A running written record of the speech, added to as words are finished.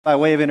By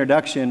way of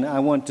introduction, I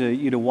want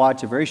you to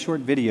watch a very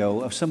short video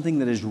of something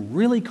that is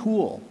really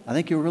cool. I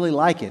think you'll really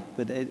like it,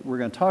 but we're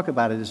going to talk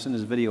about it as soon as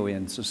the video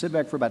ends. So sit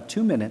back for about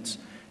 2 minutes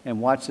and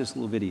watch this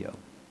little video.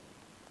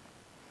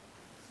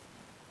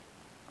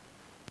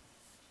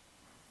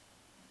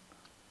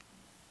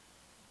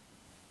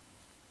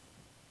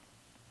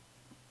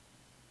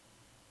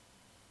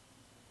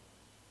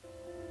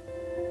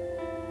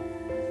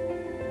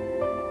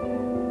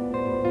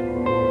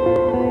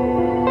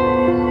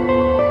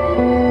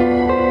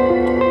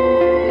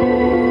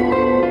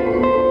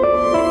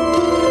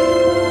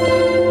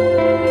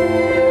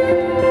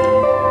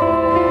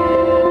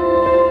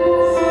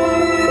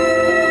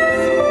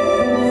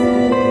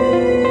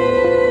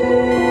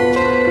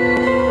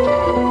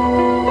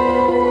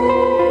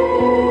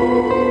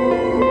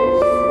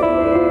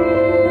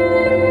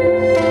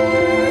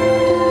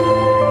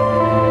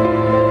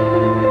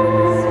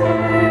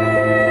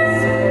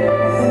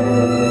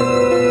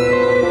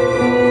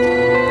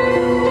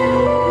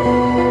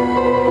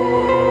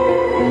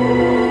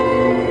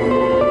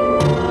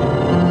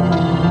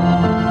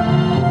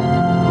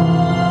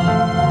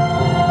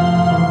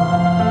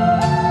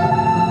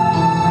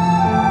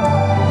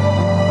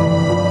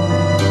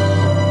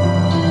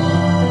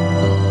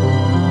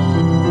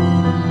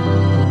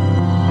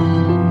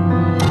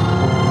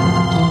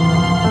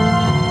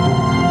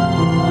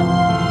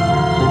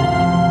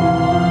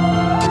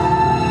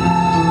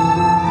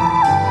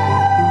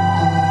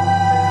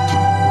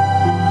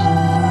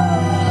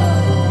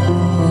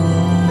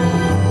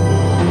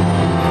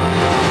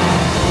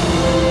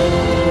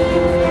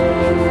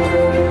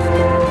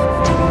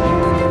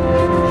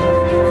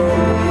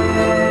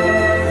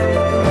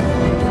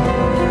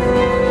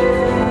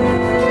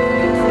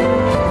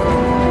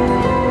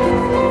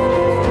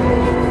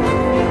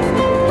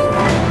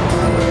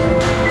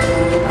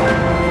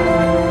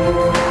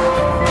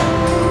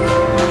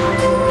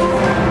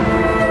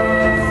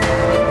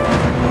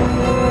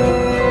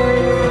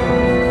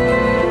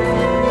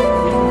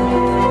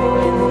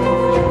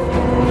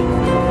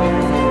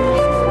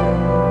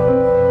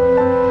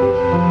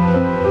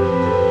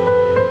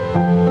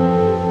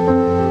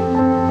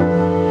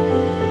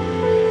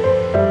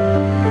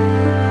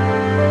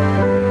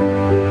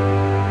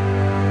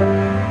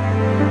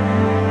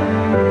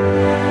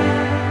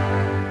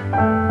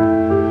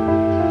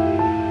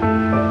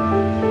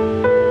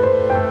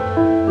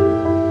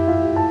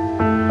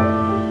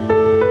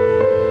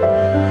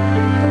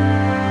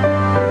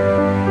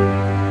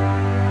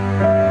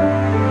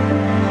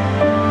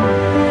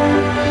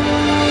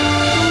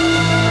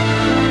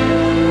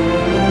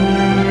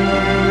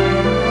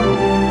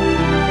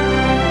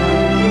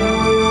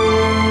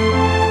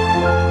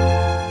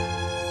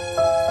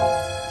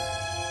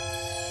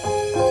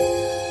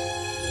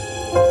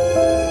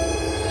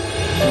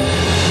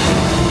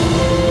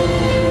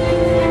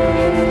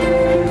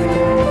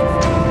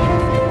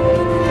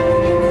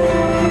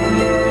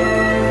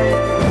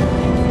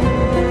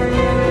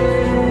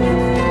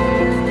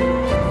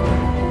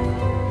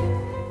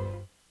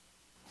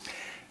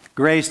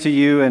 Grace to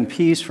you and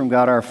peace from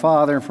God our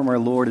Father and from our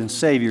Lord and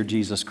Savior,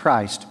 Jesus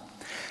Christ.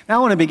 Now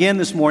I want to begin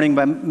this morning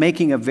by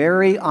making a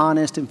very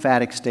honest,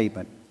 emphatic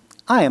statement.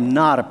 I am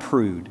not a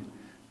prude,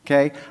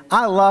 okay?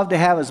 I love to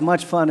have as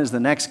much fun as the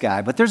next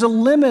guy, but there's a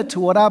limit to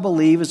what I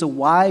believe is a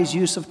wise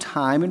use of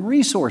time and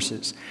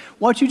resources.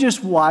 What you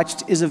just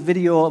watched is a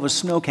video of a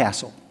snow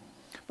castle,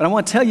 but I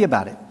want to tell you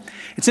about it.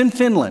 It's in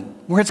Finland,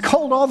 where it's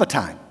cold all the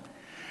time.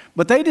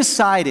 But they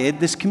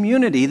decided, this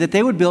community, that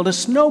they would build a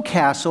snow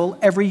castle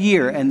every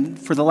year. And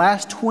for the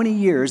last 20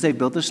 years, they've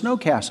built a snow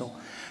castle.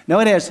 Now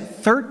it has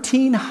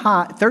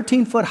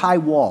 13-foot high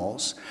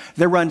walls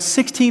that run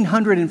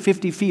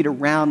 1,650 feet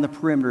around the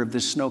perimeter of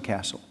this snow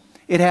castle.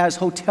 It has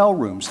hotel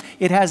rooms.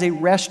 It has a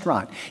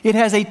restaurant. It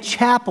has a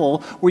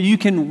chapel where you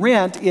can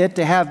rent it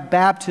to have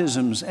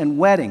baptisms and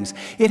weddings.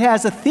 It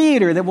has a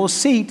theater that will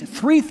seat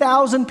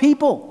 3,000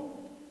 people.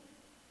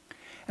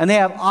 And they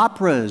have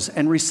operas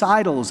and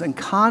recitals and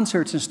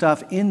concerts and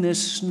stuff in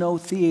this snow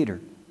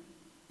theater.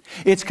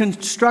 It's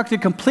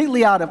constructed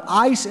completely out of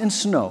ice and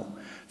snow.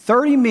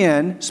 30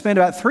 men spend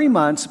about 3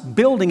 months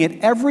building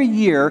it every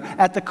year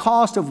at the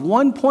cost of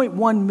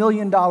 $1.1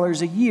 million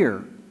a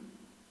year.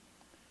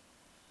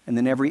 And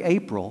then every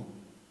April,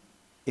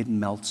 it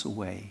melts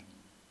away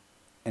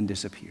and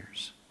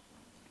disappears.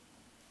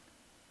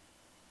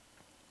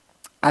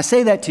 I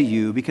say that to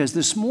you because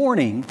this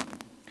morning,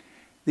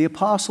 the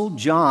Apostle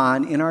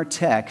John in our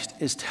text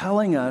is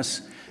telling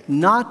us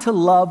not to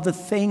love the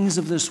things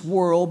of this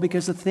world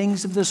because the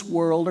things of this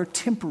world are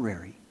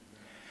temporary.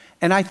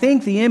 And I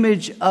think the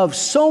image of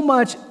so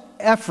much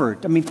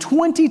effort,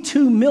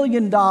 $22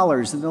 million in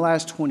the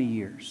last 20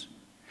 years,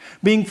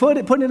 being put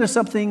into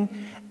something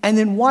and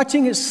then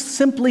watching it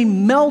simply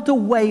melt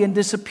away and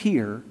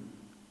disappear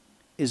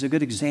is a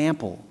good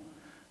example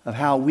of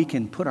how we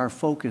can put our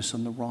focus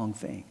on the wrong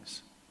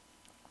things.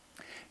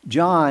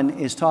 John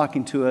is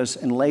talking to us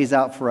and lays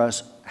out for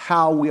us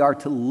how we are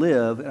to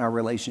live in our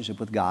relationship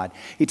with God.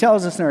 He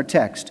tells us in our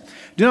text,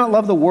 do not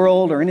love the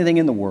world or anything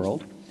in the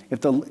world. If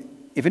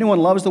if anyone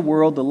loves the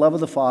world, the love of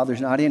the Father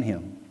is not in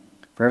him.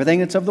 For everything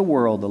that's of the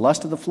world, the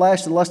lust of the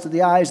flesh, the lust of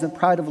the eyes, and the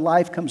pride of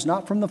life comes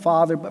not from the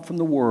Father, but from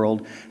the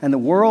world. And the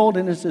world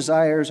and its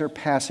desires are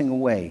passing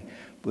away.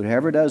 But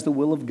whoever does the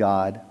will of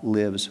God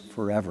lives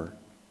forever.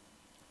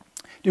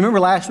 Do you remember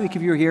last week,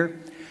 if you were here?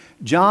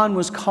 John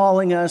was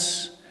calling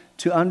us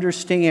to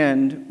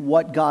understand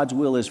what God's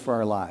will is for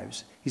our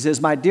lives. He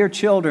says, my dear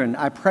children,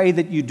 I pray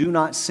that you do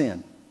not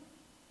sin.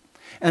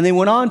 And they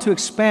went on to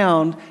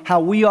expound how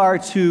we are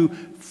to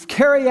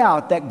carry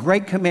out that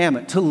great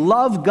commandment, to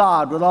love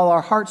God with all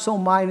our heart, soul,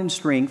 mind, and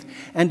strength,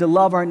 and to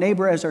love our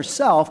neighbor as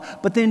ourselves.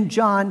 But then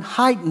John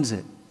heightens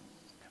it,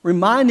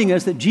 reminding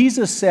us that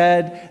Jesus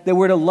said that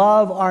we're to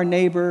love our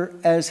neighbor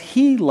as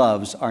he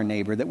loves our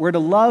neighbor, that we're to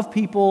love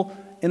people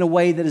in a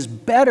way that is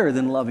better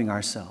than loving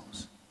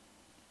ourselves.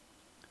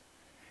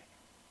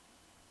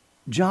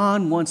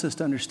 John wants us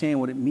to understand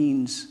what it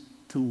means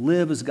to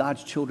live as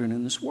God's children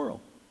in this world.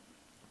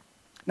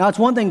 Now, it's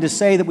one thing to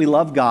say that we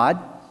love God,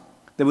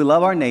 that we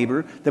love our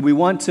neighbor, that we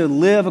want to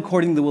live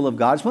according to the will of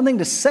God. It's one thing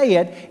to say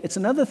it. It's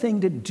another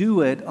thing to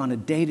do it on a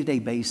day-to-day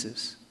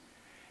basis.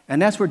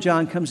 And that's where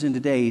John comes in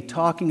today,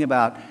 talking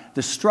about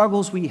the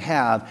struggles we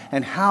have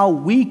and how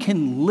we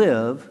can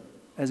live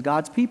as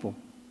God's people.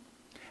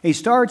 He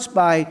starts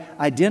by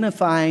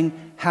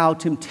identifying how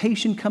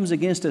temptation comes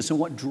against us and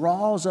what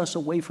draws us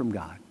away from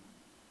God.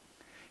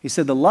 He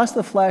said the lust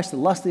of the flesh, the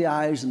lust of the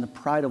eyes, and the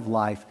pride of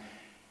life.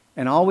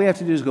 And all we have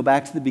to do is go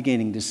back to the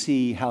beginning to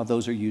see how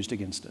those are used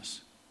against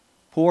us.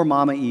 Poor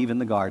Mama Eve in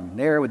the garden,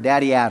 there with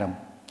Daddy Adam.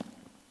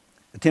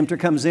 The tempter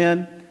comes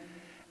in,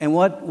 and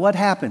what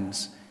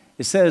happens?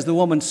 It says the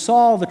woman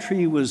saw the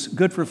tree was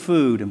good for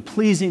food and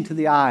pleasing to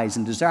the eyes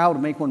and desired to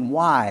make one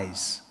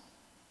wise.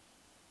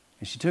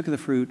 And she took of the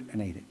fruit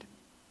and ate it.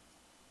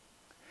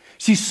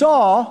 She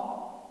saw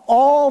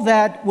all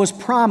that was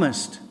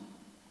promised.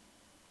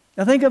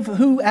 Now think of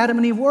who Adam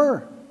and Eve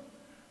were.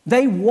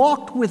 They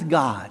walked with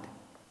God.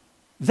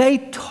 They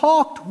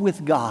talked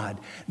with God.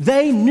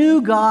 They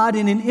knew God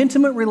in an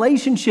intimate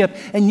relationship.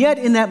 And yet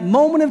in that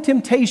moment of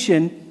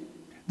temptation,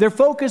 their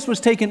focus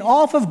was taken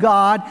off of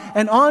God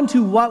and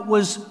onto what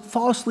was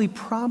falsely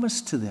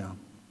promised to them.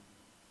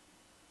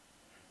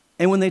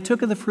 And when they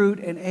took of the fruit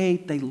and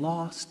ate, they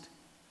lost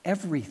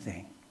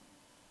everything.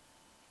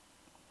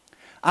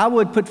 I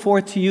would put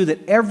forth to you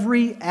that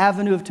every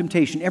avenue of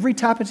temptation, every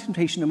type of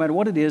temptation, no matter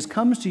what it is,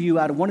 comes to you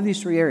out of one of these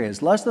three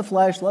areas. Lust of the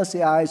flesh, lust of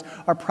the eyes,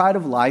 or pride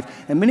of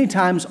life. And many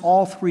times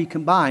all three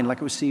combined,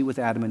 like we see with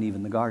Adam and Eve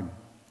in the garden.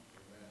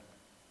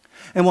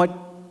 And what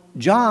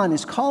John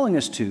is calling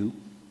us to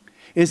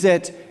is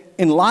that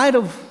in light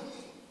of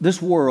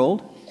this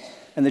world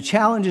and the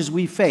challenges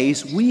we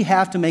face, we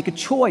have to make a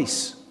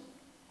choice.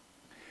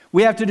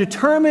 We have to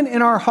determine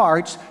in our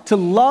hearts to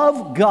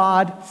love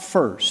God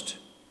first.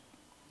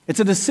 It's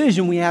a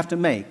decision we have to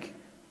make,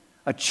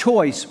 a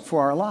choice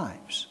for our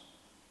lives.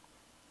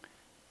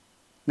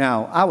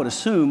 Now, I would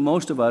assume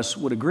most of us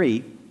would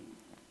agree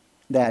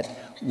that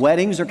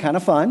weddings are kind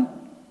of fun,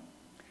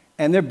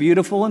 and they're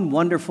beautiful and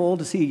wonderful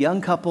to see a young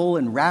couple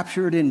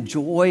enraptured in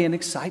joy and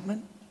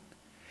excitement.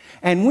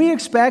 And we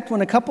expect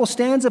when a couple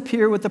stands up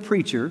here with the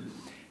preacher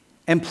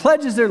and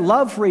pledges their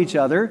love for each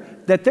other,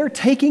 that they're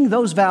taking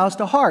those vows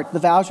to heart. The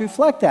vows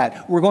reflect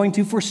that. We're going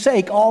to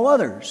forsake all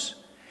others.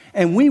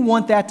 And we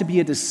want that to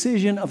be a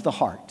decision of the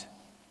heart.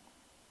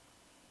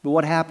 But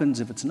what happens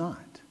if it's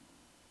not?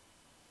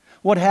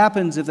 What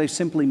happens if they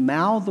simply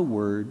mouth the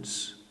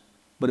words,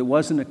 but it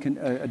wasn't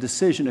a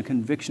decision, a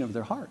conviction of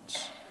their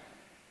hearts?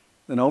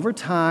 Then over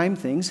time,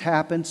 things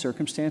happen,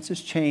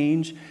 circumstances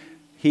change.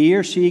 He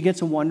or she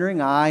gets a wandering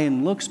eye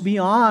and looks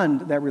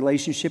beyond that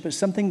relationship as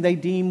something they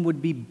deem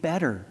would be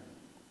better.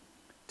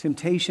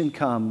 Temptation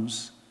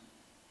comes.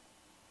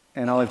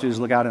 And all we have to do is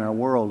look out in our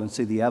world and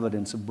see the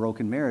evidence of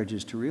broken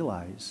marriages to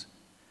realize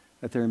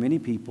that there are many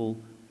people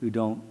who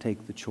don't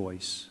take the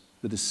choice,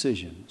 the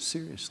decision,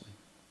 seriously.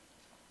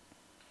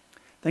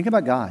 Think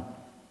about God.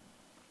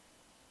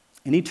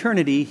 In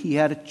eternity, He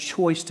had a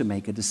choice to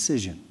make, a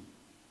decision.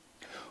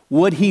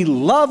 Would He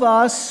love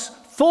us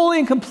fully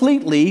and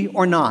completely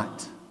or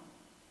not?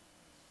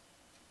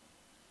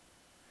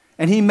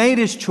 And He made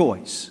His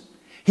choice.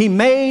 He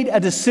made a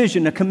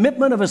decision, a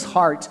commitment of His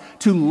heart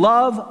to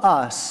love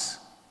us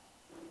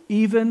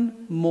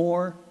even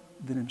more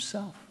than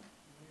Himself.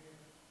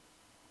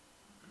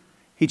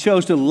 He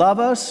chose to love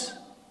us.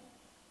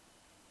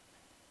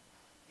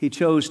 He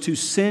chose to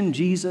send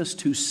Jesus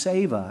to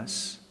save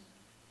us.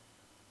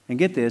 And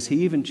get this,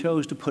 He even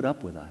chose to put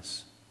up with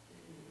us.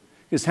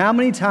 Because how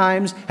many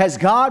times has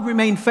God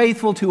remained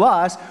faithful to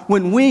us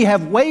when we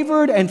have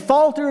wavered and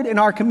faltered in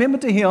our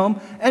commitment to Him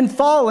and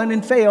fallen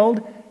and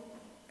failed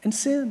and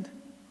sinned?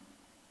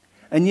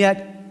 And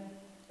yet,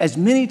 as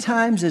many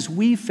times as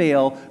we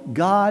fail,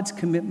 God's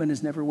commitment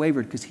has never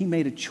wavered because He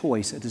made a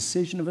choice, a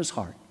decision of His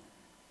heart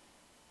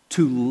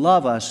to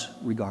love us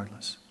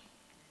regardless.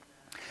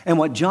 And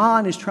what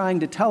John is trying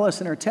to tell us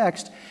in our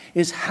text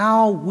is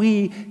how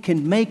we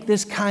can make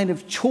this kind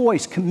of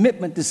choice,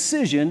 commitment,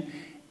 decision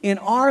in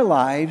our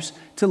lives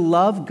to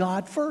love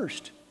God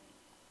first.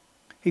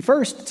 He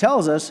first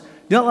tells us,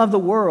 do not love the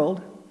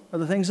world or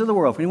the things of the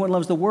world. If anyone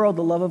loves the world,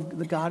 the love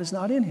of God is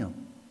not in him.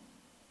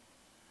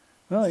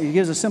 Well, he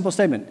gives a simple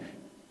statement.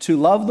 To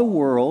love the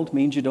world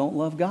means you don't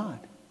love God.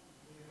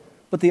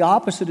 But the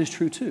opposite is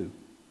true too.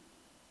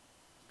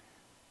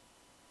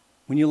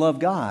 When you love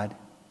God,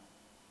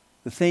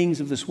 the things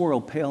of this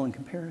world pale in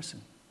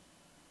comparison.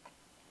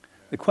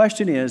 The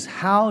question is,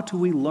 how do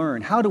we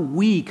learn? How do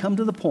we come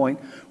to the point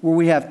where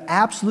we have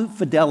absolute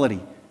fidelity,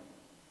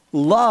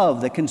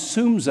 love that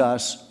consumes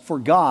us for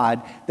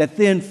God, that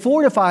then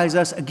fortifies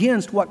us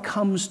against what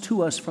comes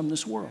to us from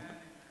this world?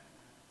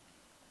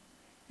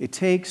 It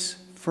takes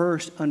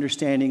first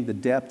understanding the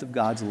depth of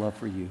God's love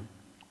for you.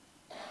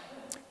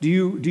 Do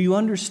you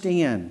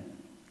understand?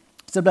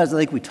 Sometimes I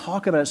think we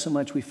talk about it so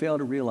much we fail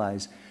to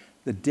realize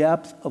the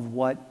depth of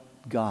what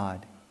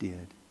God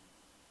did.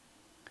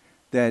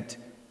 That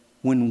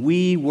when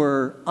we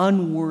were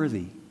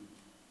unworthy,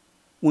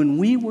 when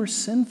we were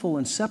sinful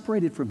and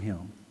separated from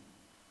Him,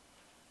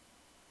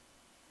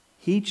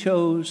 He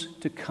chose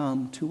to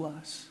come to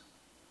us,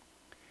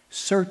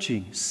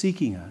 searching,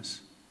 seeking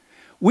us.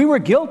 We were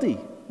guilty.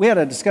 We had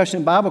a discussion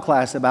in Bible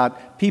class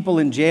about people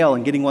in jail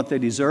and getting what they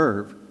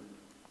deserve,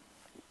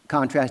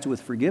 contrasted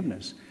with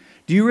forgiveness.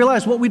 Do you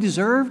realize what we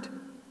deserved?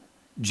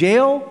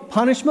 Jail,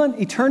 punishment,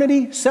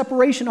 eternity,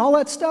 separation, all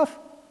that stuff.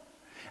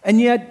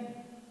 And yet,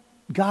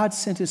 God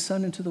sent His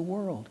Son into the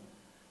world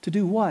to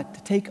do what?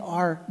 To take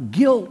our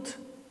guilt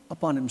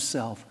upon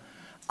Himself,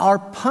 our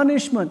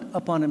punishment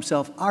upon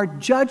Himself, our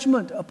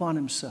judgment upon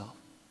Himself,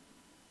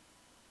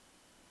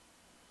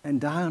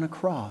 and die on a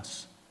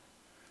cross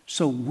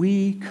so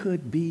we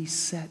could be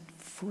set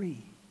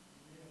free.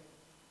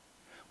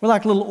 We're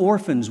like little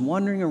orphans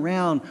wandering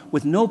around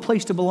with no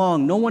place to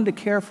belong, no one to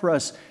care for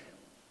us,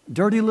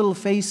 dirty little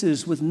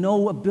faces with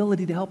no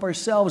ability to help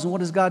ourselves. And what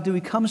does God do?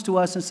 He comes to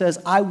us and says,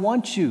 I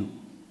want you.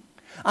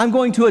 I'm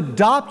going to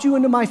adopt you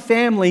into my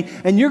family,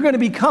 and you're going to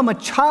become a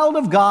child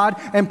of God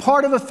and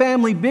part of a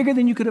family bigger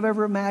than you could have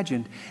ever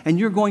imagined. And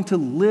you're going to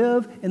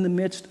live in the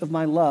midst of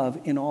my love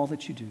in all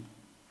that you do.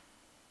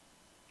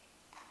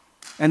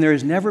 And there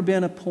has never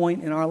been a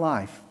point in our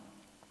life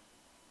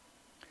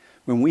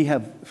when we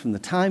have, from the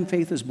time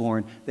faith is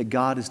born, that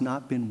God has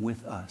not been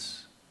with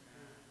us.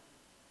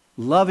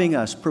 Loving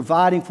us,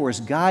 providing for us,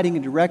 guiding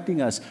and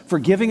directing us,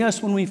 forgiving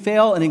us when we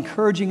fail, and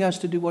encouraging us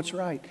to do what's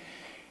right.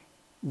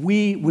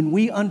 When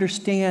we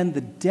understand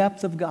the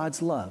depth of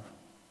God's love,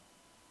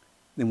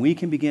 then we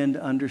can begin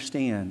to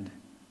understand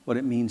what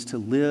it means to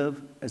live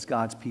as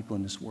God's people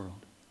in this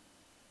world.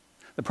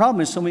 The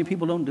problem is so many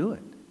people don't do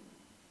it.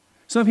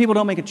 So many people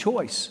don't make a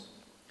choice.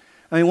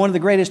 I mean, one of the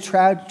greatest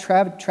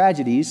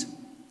tragedies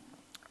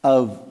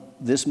of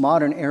this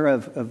modern era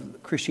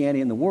of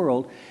Christianity in the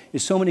world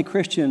is so many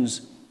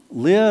Christians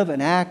live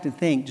and act and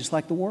think just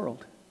like the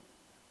world.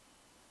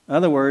 In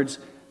other words,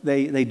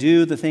 they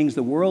do the things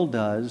the world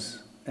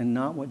does and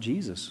not what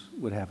Jesus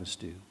would have us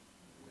do.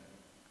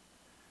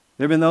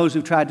 There have been those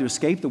who've tried to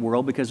escape the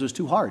world because it was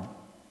too hard.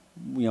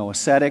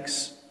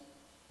 Ascetics,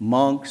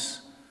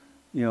 monks,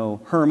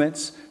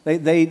 hermits.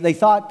 They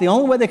thought the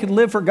only way they could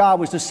live for God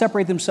was to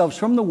separate themselves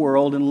from the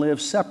world and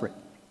live separate.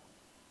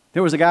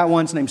 There was a guy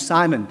once named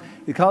Simon.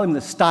 They called him the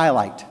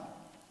Stylite.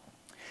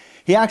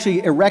 He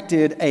actually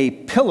erected a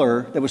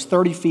pillar that was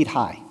 30 feet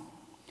high,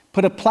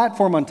 put a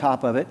platform on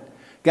top of it,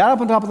 got up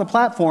on top of the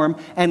platform,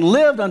 and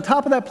lived on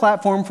top of that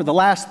platform for the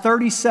last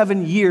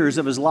 37 years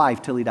of his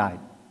life till he died.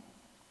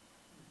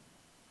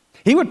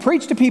 He would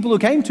preach to people who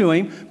came to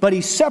him, but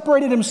he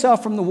separated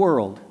himself from the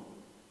world.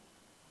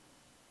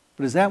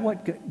 But is that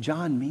what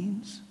John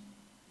means?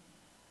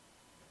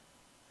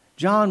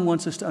 John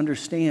wants us to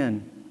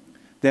understand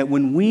that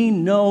when we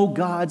know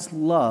God's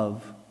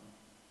love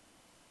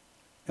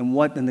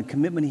and the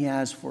commitment He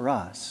has for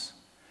us,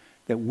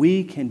 that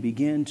we can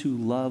begin to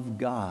love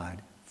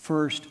God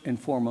first and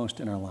foremost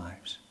in our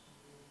lives.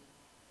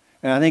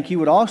 And I think you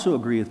would also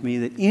agree with me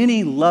that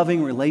any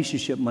loving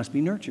relationship must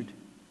be nurtured,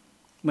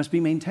 must be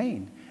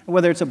maintained. And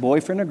whether it's a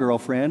boyfriend or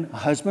girlfriend, a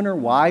husband or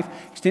wife,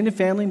 extended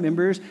family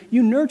members,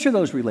 you nurture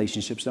those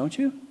relationships, don't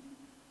you?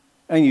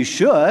 And you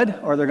should,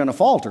 or they're going to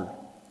falter.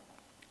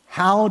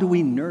 How do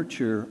we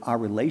nurture our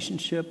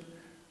relationship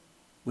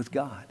with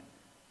God?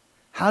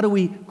 How do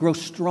we grow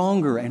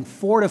stronger and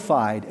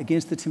fortified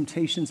against the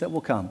temptations that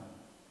will come?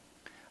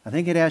 I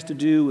think it has to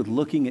do with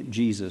looking at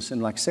Jesus.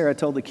 And like Sarah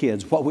told the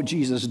kids, what would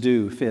Jesus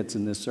do fits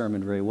in this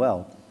sermon very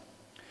well.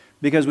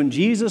 Because when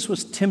Jesus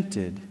was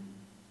tempted,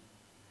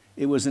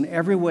 it was in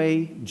every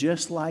way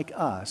just like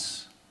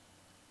us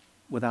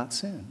without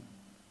sin.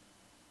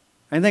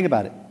 And think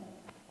about it.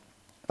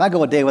 If I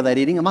go a day without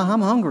eating, I'm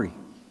hungry.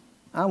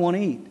 I want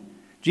to eat.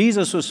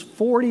 Jesus was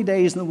 40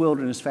 days in the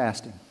wilderness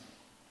fasting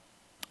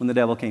when the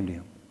devil came to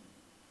him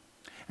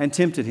and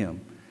tempted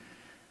him.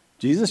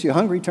 Jesus, you're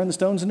hungry, turn the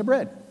stones into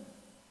bread.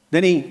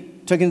 Then he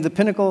took him to the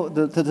pinnacle,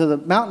 to the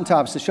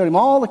mountaintops, to show him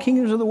all the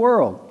kingdoms of the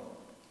world.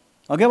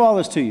 I'll give all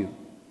this to you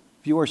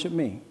if you worship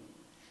me.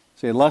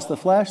 So he lust the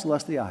flesh,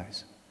 lust the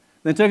eyes.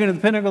 Then took him to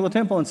the pinnacle of the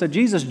temple and said,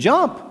 Jesus,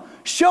 jump.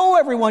 Show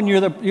everyone you're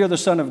the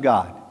Son of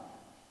God.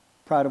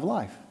 pride of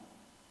life.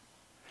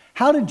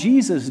 How did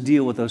Jesus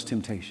deal with those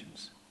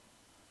temptations?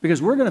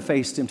 Because we're going to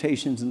face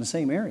temptations in the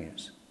same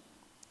areas.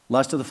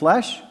 Lust of the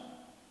flesh.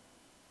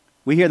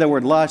 We hear the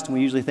word lust and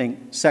we usually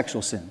think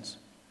sexual sins.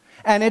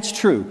 And it's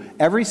true.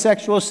 Every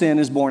sexual sin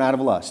is born out of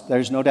lust.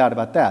 There's no doubt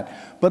about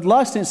that. But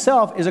lust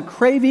itself is a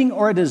craving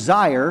or a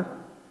desire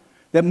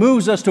that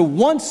moves us to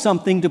want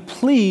something to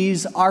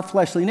please our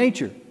fleshly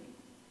nature.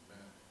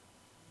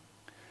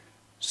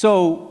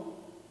 So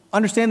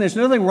understand there's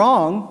nothing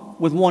wrong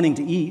with wanting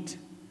to eat.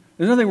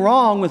 There's nothing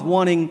wrong with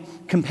wanting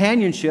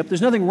companionship.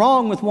 There's nothing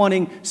wrong with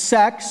wanting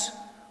sex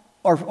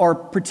or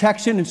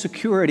protection and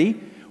security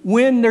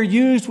when they're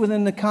used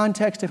within the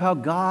context of how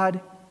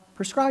God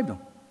prescribed them.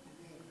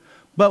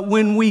 But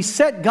when we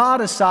set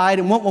God aside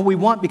and want what we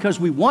want because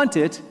we want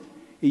it,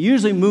 it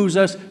usually moves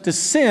us to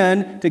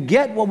sin to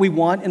get what we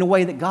want in a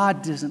way that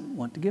God doesn't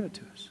want to give it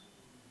to us.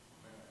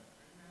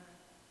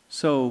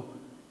 So,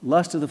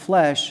 lust of the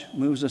flesh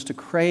moves us to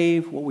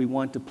crave what we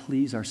want to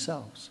please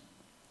ourselves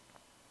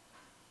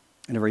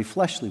in a very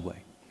fleshly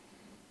way.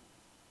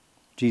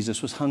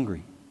 Jesus was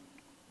hungry.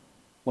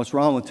 What's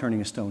wrong with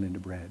turning a stone into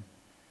bread?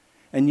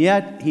 And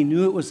yet, he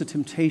knew it was a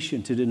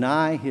temptation to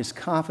deny his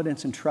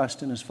confidence and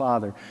trust in his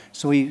Father.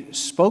 So he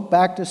spoke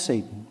back to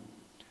Satan,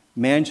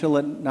 "Man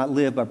shall not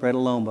live by bread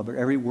alone, but by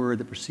every word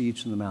that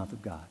proceeds from the mouth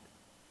of God."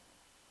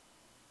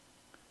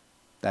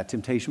 That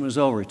temptation was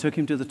over. He took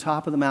him to the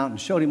top of the mountain,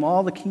 showed him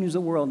all the kingdoms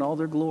of the world and all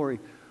their glory.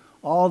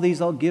 All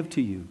these I'll give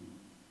to you.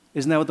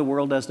 Isn't that what the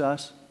world does to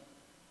us?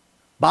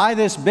 Buy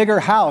this bigger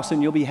house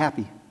and you'll be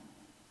happy.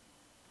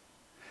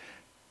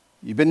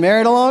 You've been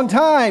married a long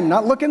time,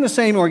 not looking the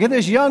same anymore. Get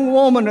this young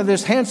woman or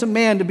this handsome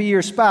man to be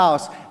your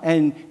spouse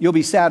and you'll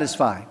be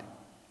satisfied.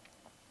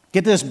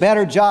 Get this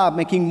better job,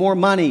 making more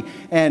money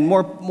and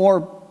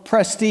more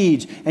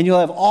prestige, and you'll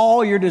have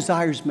all your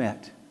desires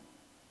met.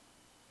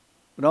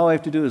 But all we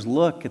have to do is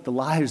look at the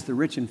lives of the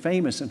rich and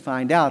famous and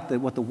find out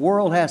that what the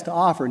world has to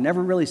offer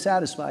never really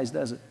satisfies,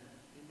 does it?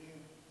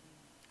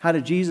 How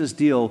did Jesus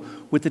deal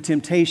with the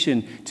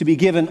temptation to be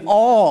given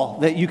all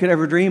that you could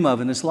ever dream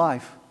of in this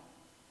life?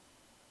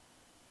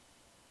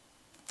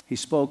 He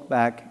spoke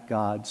back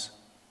God's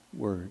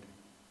word.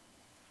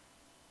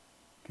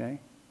 Okay?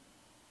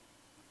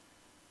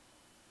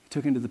 He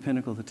took him to the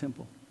pinnacle of the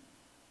temple.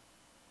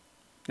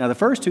 Now, the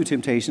first two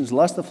temptations,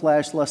 lust the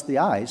flesh, lust the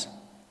eyes,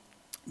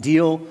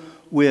 deal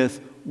with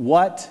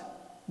what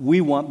we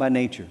want by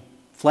nature.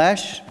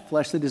 Flesh,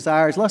 fleshly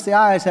desires. Lust the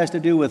eyes has to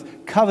do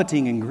with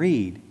coveting and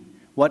greed,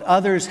 what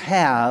others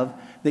have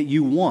that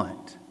you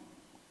want.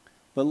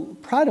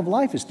 But pride of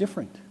life is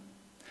different.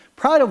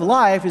 Pride of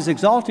life is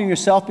exalting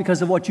yourself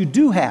because of what you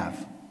do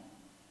have.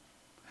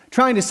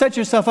 Trying to set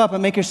yourself up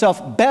and make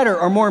yourself better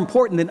or more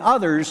important than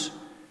others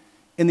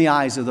in the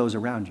eyes of those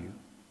around you.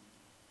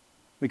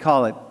 We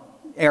call it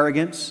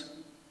arrogance,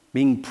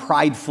 being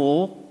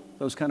prideful,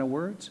 those kind of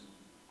words.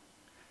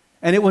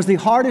 And it was the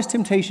hardest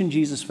temptation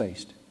Jesus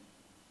faced.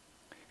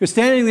 You're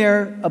standing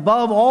there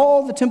above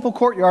all the temple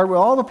courtyard where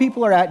all the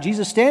people are at,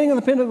 Jesus standing on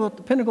the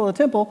pinnacle of the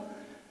temple.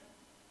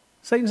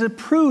 Satan said,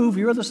 "Prove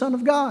you're the Son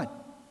of God."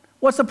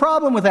 What's the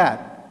problem with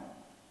that?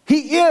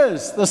 He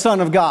is the Son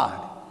of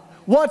God.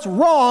 What's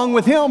wrong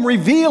with him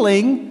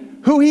revealing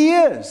who he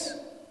is?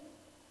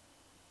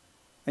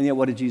 And yet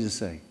what did Jesus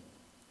say?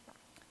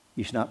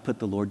 You should not put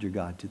the Lord your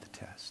God to the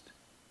test.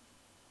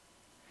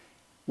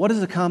 What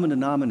is the common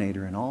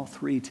denominator in all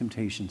three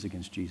temptations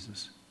against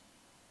Jesus?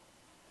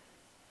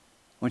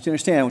 I want you to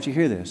understand, I want you to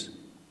hear this.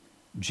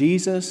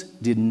 Jesus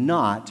did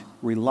not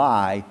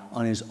rely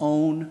on his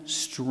own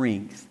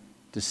strength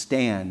to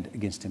stand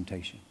against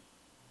temptation.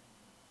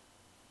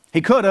 He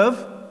could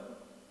have,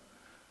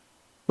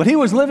 but he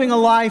was living a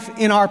life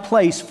in our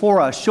place for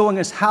us, showing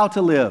us how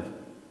to live.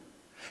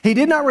 He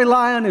did not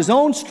rely on his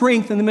own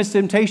strength in the midst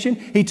of temptation.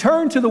 He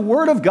turned to the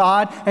Word of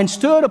God and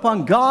stood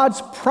upon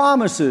God's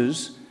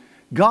promises,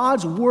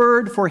 God's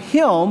Word for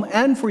him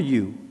and for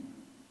you,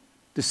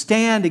 to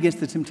stand against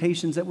the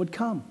temptations that would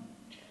come.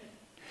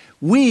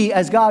 We,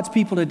 as God's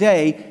people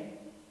today,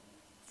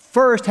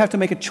 first have to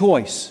make a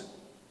choice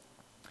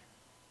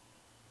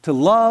to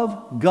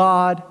love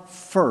God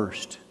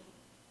first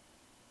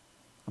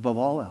above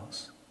all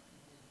else.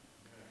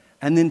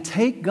 And then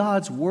take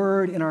God's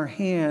word in our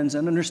hands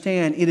and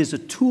understand it is a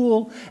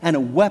tool and a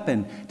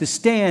weapon to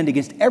stand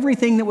against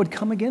everything that would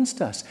come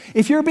against us.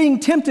 If you're being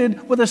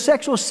tempted with a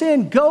sexual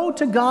sin, go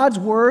to God's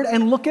word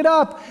and look it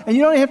up. And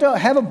you don't have to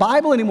have a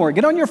Bible anymore.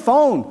 Get on your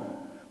phone.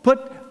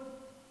 Put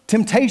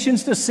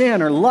temptations to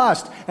sin or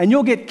lust, and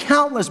you'll get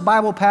countless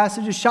Bible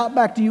passages shot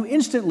back to you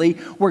instantly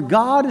where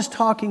God is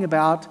talking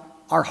about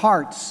our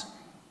hearts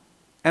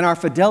and our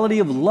fidelity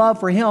of love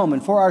for him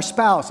and for our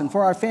spouse and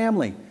for our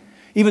family.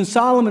 Even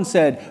Solomon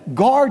said,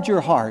 guard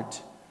your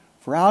heart,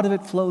 for out of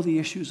it flow the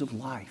issues of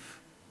life.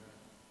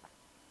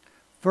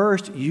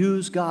 First,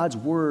 use God's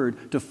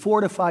word to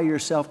fortify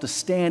yourself to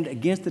stand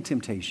against the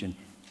temptation,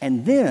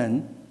 and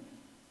then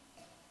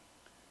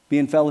be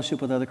in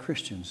fellowship with other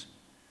Christians.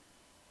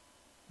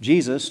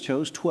 Jesus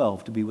chose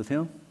 12 to be with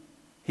him.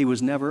 He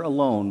was never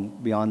alone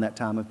beyond that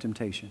time of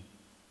temptation.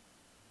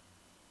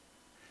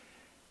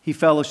 He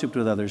fellowshiped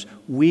with others.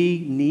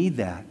 We need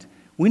that.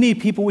 We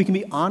need people we can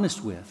be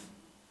honest with,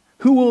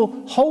 who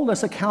will hold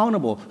us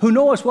accountable, who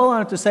know us well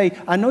enough to say,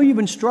 I know you've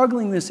been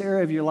struggling in this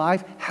area of your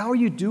life. How are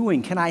you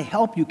doing? Can I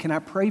help you? Can I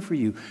pray for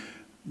you?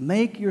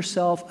 Make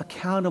yourself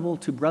accountable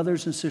to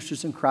brothers and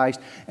sisters in Christ.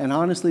 And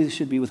honestly, this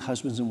should be with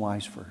husbands and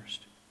wives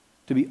first,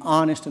 to be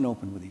honest and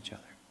open with each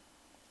other.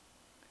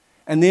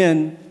 And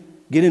then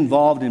get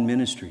involved in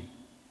ministry.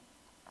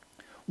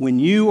 When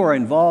you are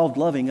involved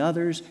loving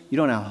others, you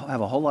don't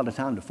have a whole lot of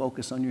time to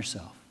focus on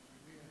yourself.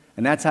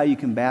 And that's how you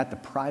combat the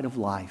pride of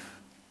life.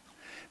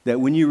 That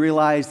when you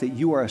realize that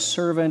you are a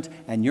servant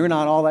and you're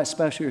not all that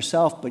special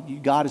yourself,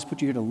 but God has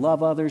put you here to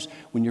love others,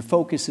 when your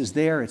focus is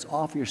there, it's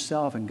off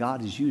yourself and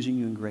God is using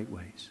you in great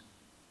ways.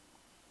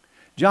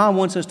 John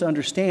wants us to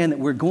understand that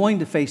we're going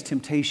to face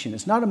temptation.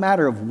 It's not a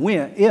matter of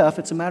if,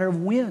 it's a matter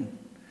of when.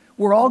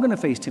 We're all going to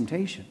face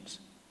temptations.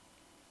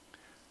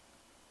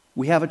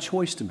 We have a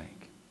choice to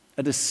make,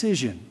 a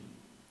decision.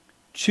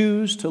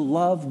 Choose to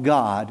love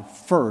God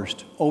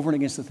first over and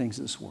against the things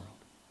of this world.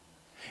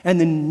 And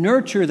then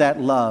nurture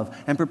that love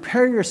and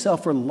prepare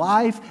yourself for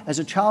life as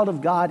a child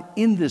of God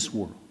in this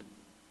world.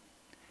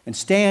 And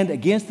stand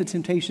against the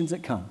temptations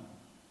that come.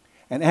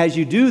 And as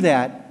you do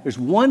that, there's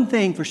one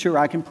thing for sure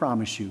I can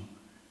promise you.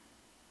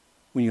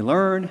 When you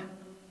learn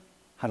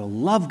how to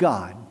love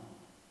God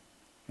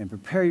and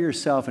prepare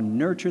yourself and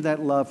nurture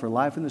that love for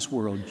life in this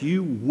world,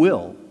 you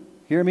will,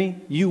 hear me,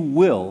 you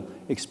will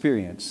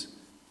experience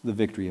the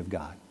victory of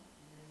God.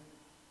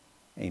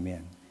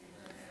 Amen.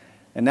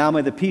 And now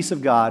may the peace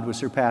of God, which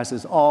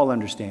surpasses all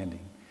understanding,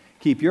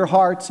 keep your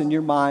hearts and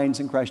your minds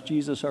in Christ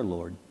Jesus our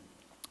Lord,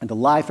 and to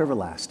life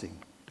everlasting.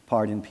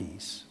 Depart in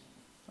peace.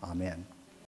 Amen.